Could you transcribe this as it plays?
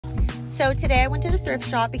So today I went to the thrift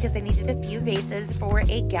shop because I needed a few vases for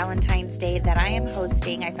a Galentine's Day that I am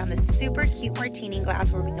hosting. I found this super cute martini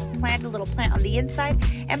glass where we can plant a little plant on the inside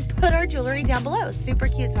and put our jewelry down below. Super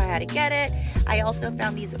cute, so I had to get it. I also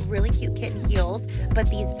found these really cute kitten heels, but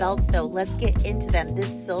these belts though, let's get into them.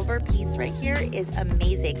 This silver piece right here is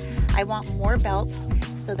amazing. I want more belts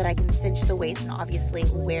so that I can cinch the waist and obviously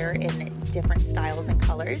wear in different styles and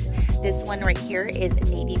colors. This one right here is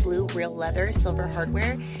navy blue, real leather, silver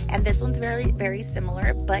hardware, and this one's very, very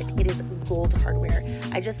similar, but it is gold hardware.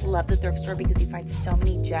 I just love the thrift store because you find so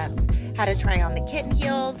many gems. Had to try on the kitten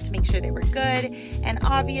heels to make sure they were good, and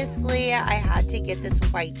obviously I had to get this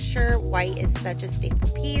white shirt. White is such a staple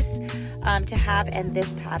piece to have, and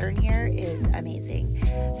this pattern here is amazing.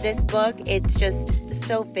 This book, it's just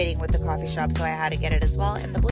so fitting with the coffee shop, so I had to get it as well. And the